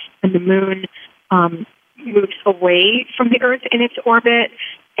 and the moon moves away from the Earth in its orbit,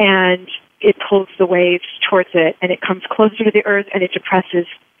 and it pulls the waves towards it, and it comes closer to the Earth, and it depresses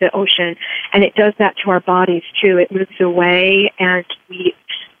the ocean. And it does that to our bodies, too. It moves away, and we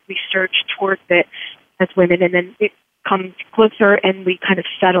surge towards it as women, and then it comes closer, and we kind of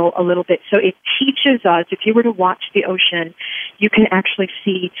settle a little bit. So it teaches us, if you were to watch the ocean, you can actually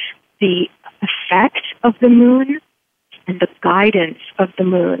see the effect of the moon and the guidance of the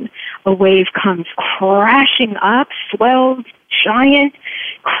moon. A wave comes crashing up, swells, giant,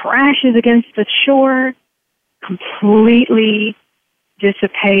 crashes against the shore, completely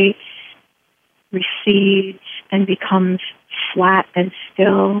dissipates, recedes, and becomes flat and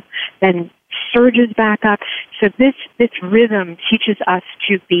still, then surges back up. So this rhythm teaches us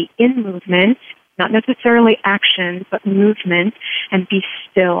to be in movement, not necessarily action, but movement, and be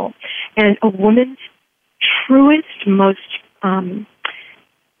still. And a woman's truest, most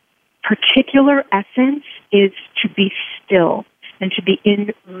particular essence is to be still and to be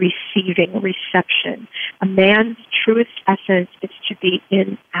in reception. A man's truest essence is to be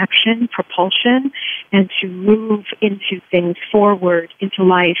in action, propulsion, and to move into things forward, into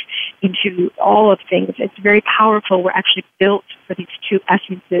life, into all of things. It's very powerful. We're actually built for these two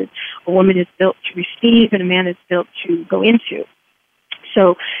essences. A woman is built to receive, and a man is built to go into.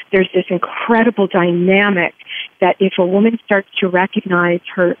 So there's this incredible dynamic that if a woman starts to recognize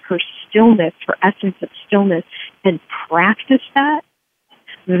her stillness, her essence of stillness, and practice that,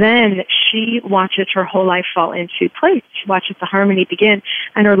 then she watches her whole life fall into place. She watches the harmony begin,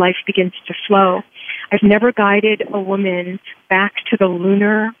 and her life begins to flow. I've never guided a woman back to the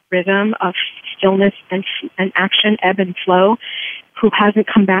lunar rhythm of stillness and action, ebb and flow, who hasn't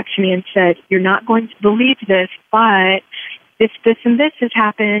come back to me and said, "You're not going to believe this, but this, and this has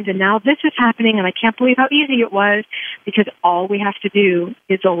happened, and now this is happening, and I can't believe how easy it was," because all we have to do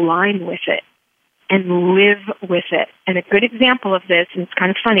is align with it and live with it. And a good example of this, and it's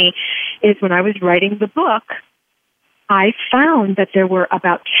kind of funny, is when I was writing the book, I found that there were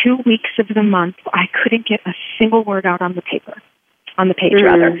about 2 weeks of the month I couldn't get a single word out on the page.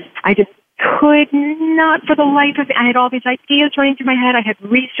 I just could not for the life of me. I had all these ideas running through my head. I had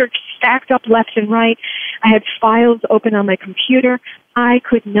research stacked up left and right. I had files open on my computer. I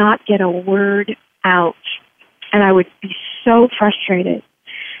could not get a word out. And I would be so frustrated.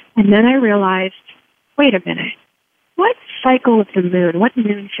 And then I realized, wait a minute, what cycle of the moon, what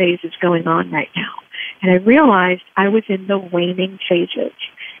moon phase is going on right now? And I realized I was in the waning phases.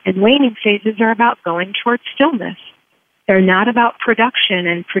 And waning phases are about going towards stillness. They're not about production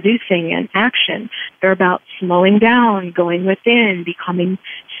and producing and action. They're about slowing down, going within, becoming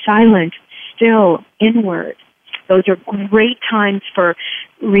silent, still, inward. Those are great times for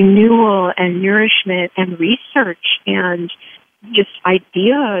renewal and nourishment and research and just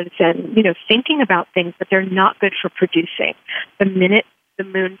ideas and, thinking about things, but they're not good for producing. The minute the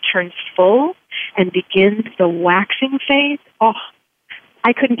moon turns full and begins the waxing phase,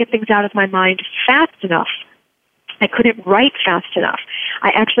 I couldn't get things out of my mind fast enough. I couldn't write fast enough. I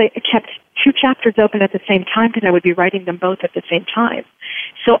actually kept 2 chapters open at the same time because I would be writing them both at the same time.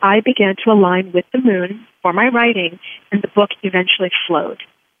 So I began to align with the moon for my writing, and the book eventually flowed.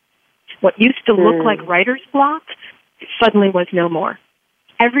 What used to look like writer's block suddenly was no more.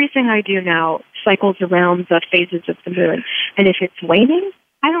 Everything I do now cycles around the phases of the moon. And if it's waning,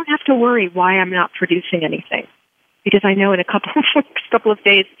 I don't have to worry why I'm not producing anything, because I know in a couple of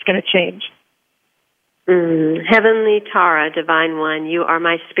days it's going to change. Heavenly Tara, Divine One, you are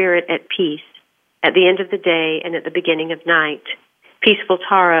my spirit at peace, at the end of the day and at the beginning of night. Peaceful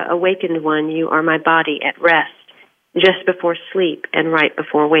Tara, Awakened One, you are my body at rest, just before sleep and right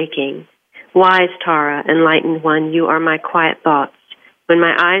before waking. Wise Tara, Enlightened One, you are my quiet thoughts, when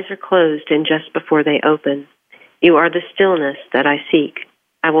my eyes are closed and just before they open. You are the stillness that I seek.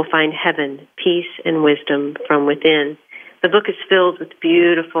 I will find heaven, peace, and wisdom from within. the book is filled with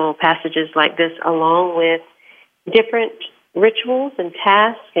beautiful passages like this, along with different rituals and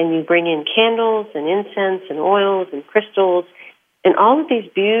tasks, and you bring in candles and incense and oils and crystals and all of these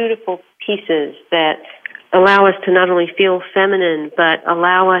beautiful pieces that allow us to not only feel feminine, but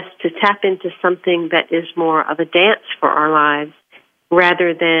allow us to tap into something that is more of a dance for our lives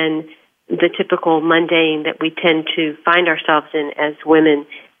rather than the typical mundane that we tend to find ourselves in as women.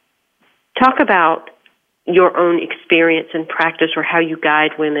 Talk about your own experience and practice, or how you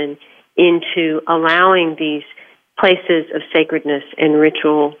guide women into allowing these places of sacredness and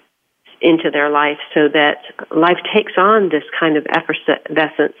ritual into their life so that life takes on this kind of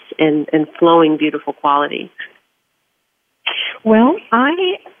effervescence and flowing beautiful quality. Well,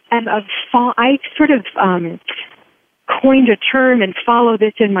 I sort of coined a term and follow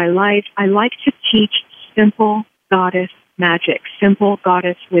this in my life. I like to teach simple goddess magic, simple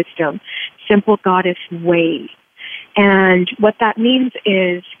goddess wisdom, simple goddess ways. And what that means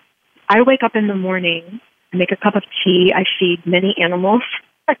is I wake up in the morning, I make a cup of tea, I feed many animals.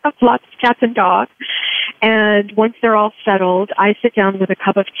 I have lots of cats and dogs. And once they're all settled, I sit down with a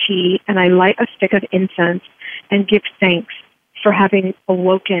cup of tea and I light a stick of incense and give thanks for having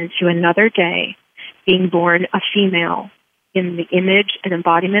awoken to another day, being born a female in the image and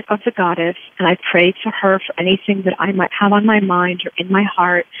embodiment of the goddess. And I pray to her for anything that I might have on my mind or in my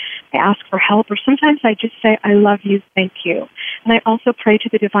heart. I ask for help, or sometimes I just say, I love you, thank you. And I also pray to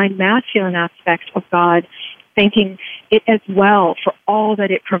the divine masculine aspect of God, thanking it as well for all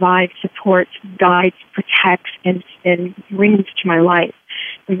that it provides, supports, guides, protects, and brings to my life.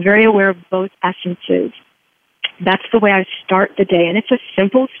 I'm very aware of both essences. That's the way I start the day. And it's a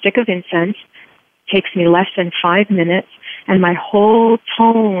simple stick of incense. It takes me less than 5 minutes, and my whole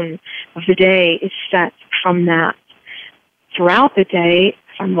tone of the day is set from that. Throughout the day,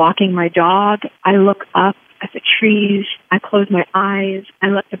 if I'm walking my dog, I look up at the trees, I close my eyes, I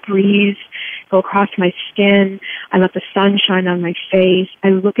let the breeze go across my skin, I let the sun shine on my face, I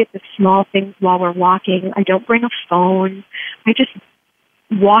look at the small things while we're walking, I don't bring a phone, I just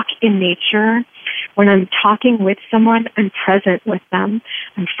walk in nature. When I'm talking with someone, I'm present with them,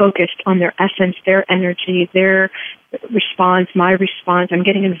 I'm focused on their essence, their energy, their response, my response, I'm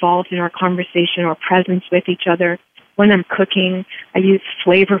getting involved in our conversation or presence with each other. When I'm cooking, I use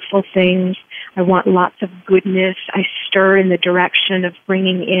flavorful things. I want lots of goodness. I stir in the direction of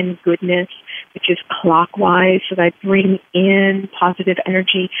bringing in goodness, which is clockwise, so that I bring in positive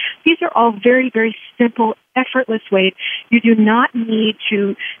energy. These are all very, very simple, effortless ways. You do not need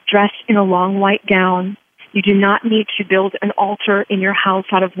to dress in a long white gown. You do not need to build an altar in your house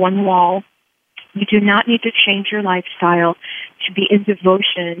out of one wall. You do not need to change your lifestyle to be in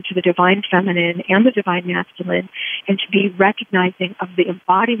devotion to the divine feminine and the divine masculine, and to be recognizing of the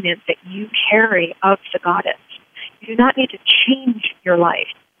embodiment that you carry of the goddess. You do not need to change your life.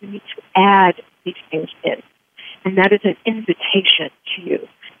 You need to add these things in. And that is an invitation to you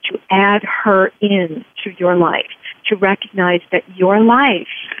to add her in to your life, to recognize that your life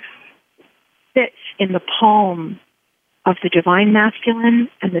sits in the palm of the divine masculine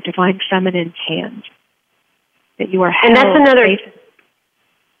and the divine feminine's hand. That you are held.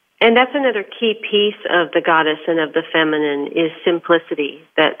 And that's another key piece of the goddess and of the feminine is simplicity.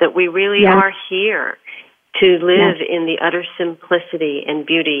 That we really are here to live in the utter simplicity and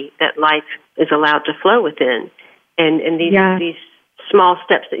beauty that life is allowed to flow within. And these small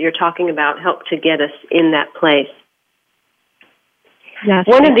steps that you're talking about help to get us in that place. Yes.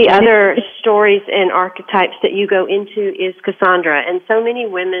 One of the other stories and archetypes that you go into is Cassandra, and so many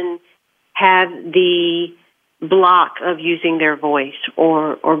women have the block of using their voice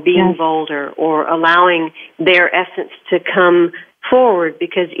or being bolder or allowing their essence to come forward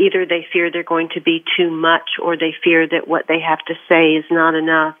because either they fear they're going to be too much or they fear that what they have to say is not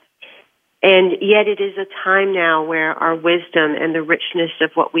enough. And yet it is a time now where our wisdom and the richness of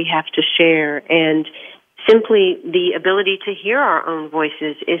what we have to share and simply the ability to hear our own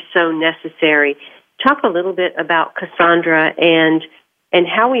voices is so necessary. Talk a little bit about Cassandra and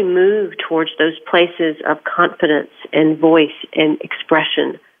how we move towards those places of confidence and voice and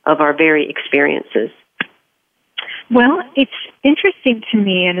expression of our very experiences. Well, it's interesting to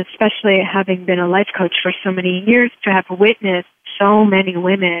me, and especially having been a life coach for so many years, to have witnessed so many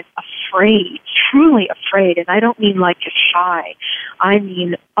women afraid, truly afraid, and I don't mean like just shy. I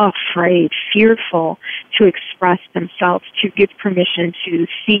mean afraid, fearful to express themselves, to give permission to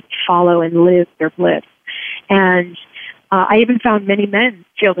seek, follow, and live their bliss. And I even found many men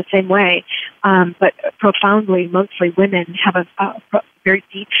feel the same way, but profoundly, mostly women have a very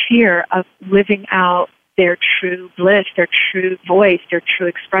deep fear of living out their true bliss, their true voice, their true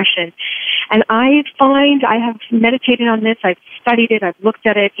expression. And I find I have meditated on this, I've studied it, I've looked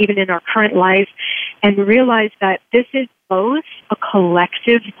at it even in our current life, and realized that this is both a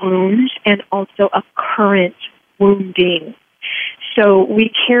collective wound and also a current wounding. So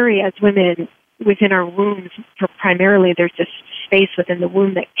we carry as women within our wombs, primarily there's this space within the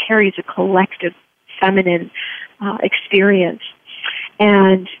womb that carries a collective feminine experience.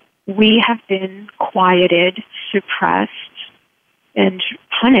 And we have been quieted, suppressed, and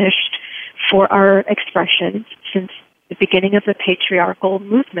punished for our expression since the beginning of the patriarchal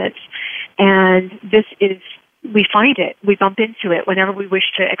movements. And this is, we find it, we bump into it. Whenever we wish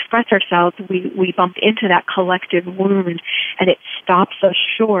to express ourselves, we bump into that collective wound, and it stops us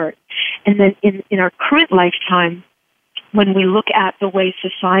short. And then in our current lifetime, when we look at the way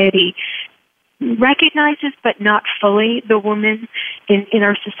society recognizes but not fully the woman in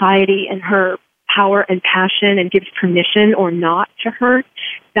our society and her power and passion and gives permission or not to her,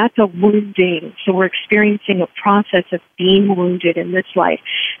 that's a wounding. So we're experiencing a process of being wounded in this life.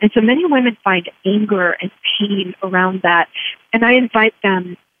 And so many women find anger and pain around that. And I invite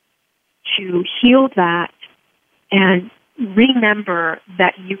them to heal that and remember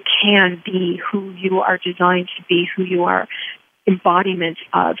that you can be who you are designed to be, who you are embodiment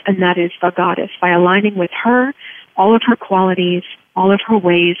of, and that is the goddess. By aligning with her, all of her qualities, all of her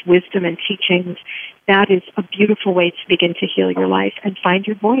ways, wisdom, and teachings, that is a beautiful way to begin to heal your life and find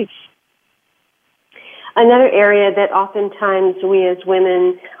your voice. Another area that oftentimes we as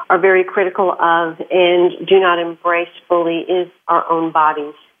women are very critical of and do not embrace fully is our own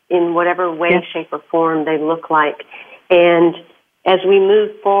bodies in whatever way, yes, shape, or form they look like. And as we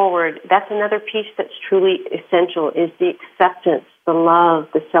move forward, that's another piece that's truly essential, is the acceptance, the love,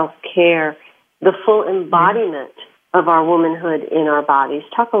 the self-care, the full embodiment of our womanhood in our bodies.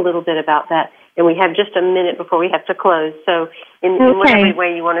 Talk a little bit about that. And we have just a minute before we have to close. So in whatever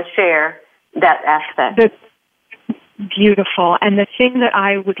way you want to share that aspect. Beautiful. And the thing that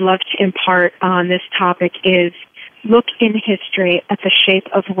I would love to impart on this topic is look in history at the shape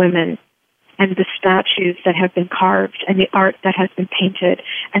of women and the statues that have been carved and the art that has been painted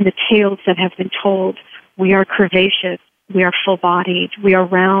and the tales that have been told. We are curvaceous. We are full-bodied. We are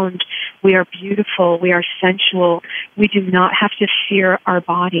round. We are beautiful. We are sensual. We do not have to fear our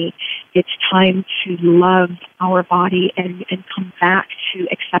body. It's time to love our body and come back to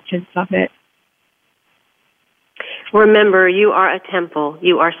acceptance of it. Remember, you are a temple.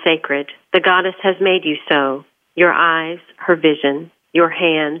 You are sacred. The goddess has made you so. Your eyes, her vision. Your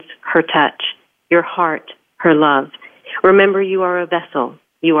hands, her touch. Your heart, her love. Remember, you are a vessel.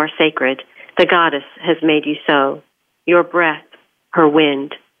 You are sacred. The goddess has made you so. Your breath, her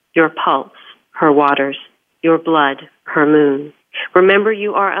wind. Your pulse, her waters. Your blood, her moon. Remember,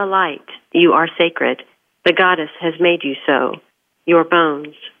 you are a light. You are sacred. The goddess has made you so. Your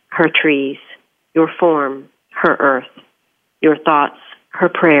bones, her trees. Your form, her earth. Your thoughts, her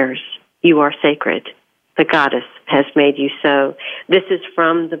prayers. You are sacred. The goddess has made you so. This is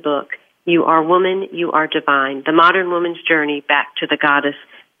from the book, You Are Woman, You Are Divine, The Modern Woman's Journey Back to the Goddess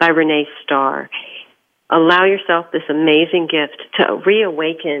by Renee Starr. Allow yourself this amazing gift to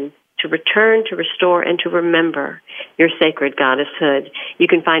reawaken, to return, to restore, and to remember your sacred goddesshood. You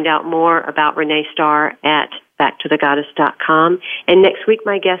can find out more about Renee Starr at backtothegoddess.com. And next week,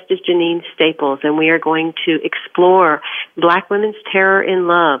 my guest is Janine Staples, and we are going to explore Black women's terror in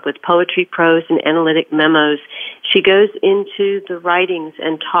love with poetry, prose, and analytic memos. She goes into the writings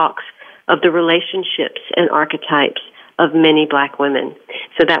and talks of the relationships and archetypes of many Black women.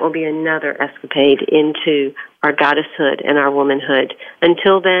 So that will be another escapade into our goddesshood and our womanhood.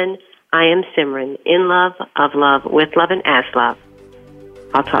 Until then, I am Simran, in love, of love, with love, and as love.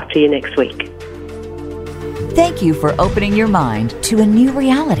 I'll talk to you next week. Thank you for opening your mind to a new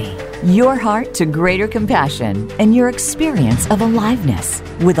reality, your heart to greater compassion, and your experience of aliveness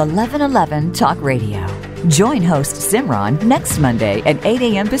with 1111 Talk Radio. Join host Simran next Monday at 8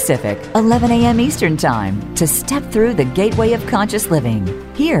 a.m. Pacific, 11 a.m. Eastern Time to step through the gateway of conscious living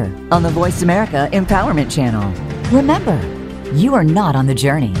here on the Voice America Empowerment Channel. Remember, you are not on the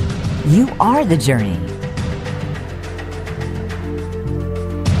journey. You are the journey.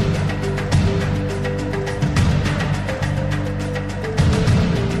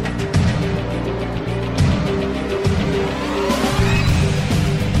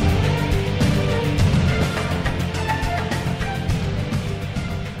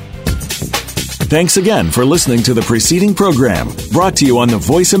 Thanks again for listening to the preceding program, brought to you on the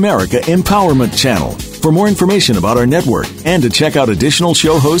Voice America Empowerment Channel. For more information about our network and to check out additional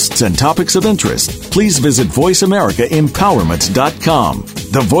show hosts and topics of interest, please visit voiceamericaempowerment.com.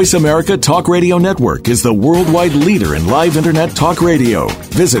 The Voice America Talk Radio Network is the worldwide leader in live Internet talk radio.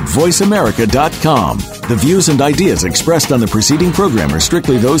 Visit voiceamerica.com. The views and ideas expressed on the preceding program are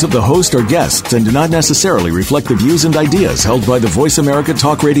strictly those of the host or guests and do not necessarily reflect the views and ideas held by the Voice America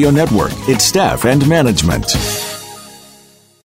Talk Radio Network, its staff, and management.